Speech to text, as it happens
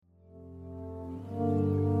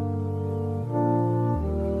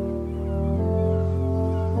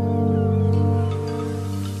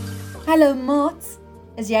Hallo maats,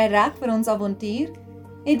 is jy reg vir ons avontuur?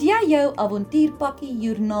 Het jy jou avontuurpakkie,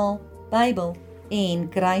 joernaal, Bybel en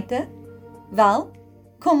kruite? Wel,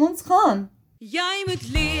 kom ons gaan. Jy moet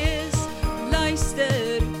lees,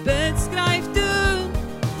 luister, bid, skryf, doen.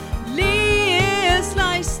 Lees,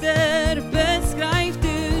 luister, bid, skryf,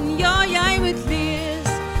 doen. Ja, jy moet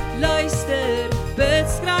lees, luister,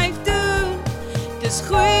 bid, skryf, doen. Dis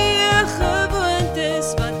goeie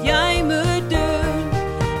gewoontes wat jy moet doen.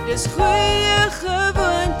 Dis goeie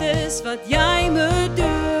gewoontes wat jy moet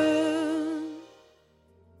doen.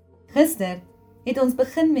 Gister het ons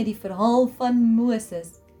begin met die verhaal van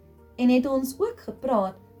Moses en het ons ook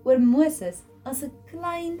gepraat oor Moses as 'n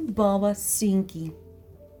klein baba seentjie.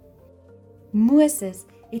 Moses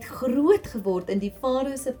het groot geword in die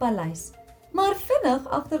Farao se paleis, maar vinnig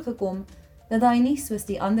agtergekom dat hy nie soos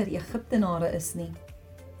die ander Egiptenare is nie.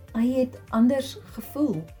 Hy het anders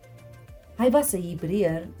gevoel. Hy was 'n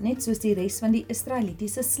Hebreër, net soos die res van die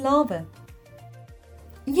Israelitiese slawe.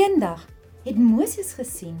 Eendag het Moses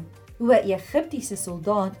gesien hoe 'n Egiptiese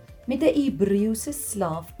soldaat met 'n Hebreëse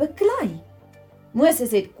slaaf beklei.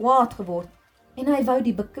 Moses het kwaad geword en hy wou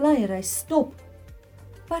die bekleierery stop.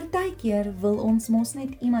 Partykeer wil ons mos net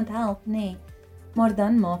iemand help, nê, maar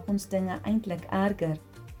dan maak ons dinge eintlik erger.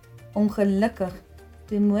 Ongelukkig,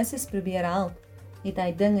 toe Moses probeer help, het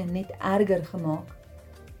hy dinge net erger gemaak.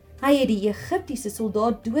 Hy het die Egiptiese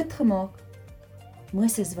soldaat doodgemaak.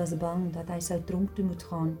 Moses was bang dat hy sou tronk toe moet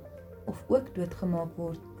gaan of ook doodgemaak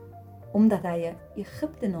word, omdat hy 'n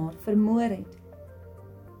Egiptenaar vermoor het.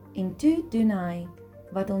 En toe doen hy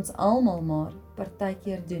wat ons almal maar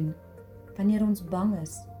partykeer doen, wanneer ons bang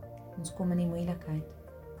is, ons kom in die moeilikheid.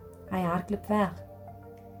 Hy hardloop weg.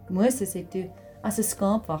 Moses het toe as 'n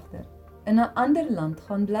skaapwagter in 'n ander land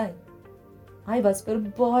gaan bly. Hy was vir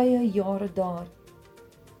baie jare daar.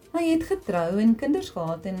 Hy het getrou en kinders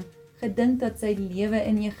gehad en gedink dat sy lewe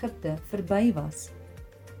in Egipte verby was.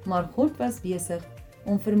 Maar God was besig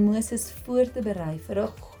om vir Moses voor te berei vir 'n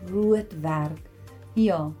groot werk.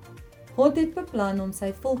 Ja, God het beplan om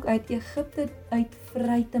sy volk uit Egipte uit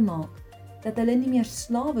vry te maak, dat hulle nie meer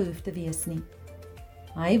slawe hoef te wees nie.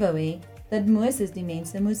 Hy wou hê dat Moses die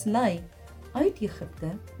mense moes lei uit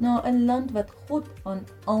Egipte na 'n land wat God aan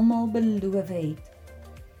almal beloof het.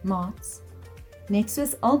 Maats, net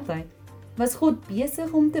soos altyd, was God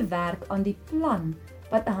besig om te werk aan die plan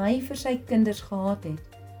wat hy vir sy kinders gehad het.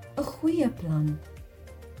 'n Goeie plan.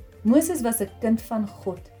 Moses was 'n kind van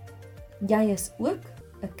God. Jy is ook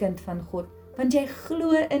 'n kind van God, want jy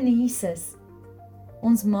glo in Jesus.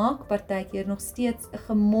 Ons maak partykeer nog steeds 'n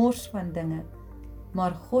gemors van dinge,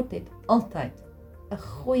 maar God het altyd 'n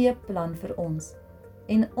goeie plan vir ons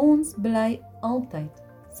en ons bly altyd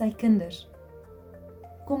sy kinders.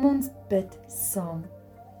 Kom ons bid saam.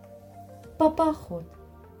 Papa God,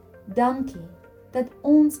 dankie dat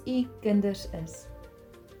ons u kinders is.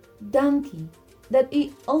 Dankie dat u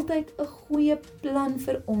altyd 'n goeie plan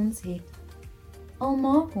vir ons het. Al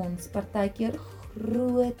maak ons partykeer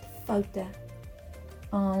groot foute.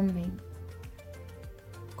 Amen.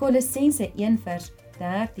 Kolossense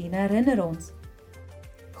 1:13 herinner ons: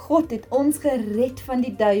 God het ons gered van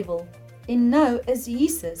die duiwel en nou is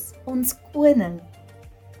Jesus ons koning.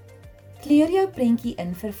 Kleur jou prentjie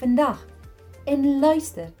in vir vandag en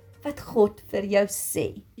luister wat God vir jou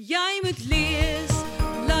sê. Jy moet lees,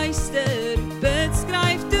 luister, bid,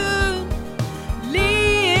 skryf, doen.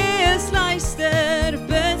 Lees, luister,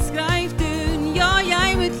 bid, skryf, doen. Ja,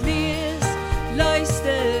 jy moet lees,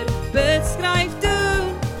 luister, bid, skryf,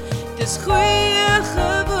 doen. Dis goeie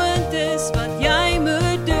gewoontes wat jy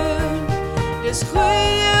moet doen. Dis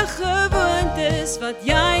goeie gewoontes wat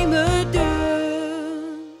jy moet doen.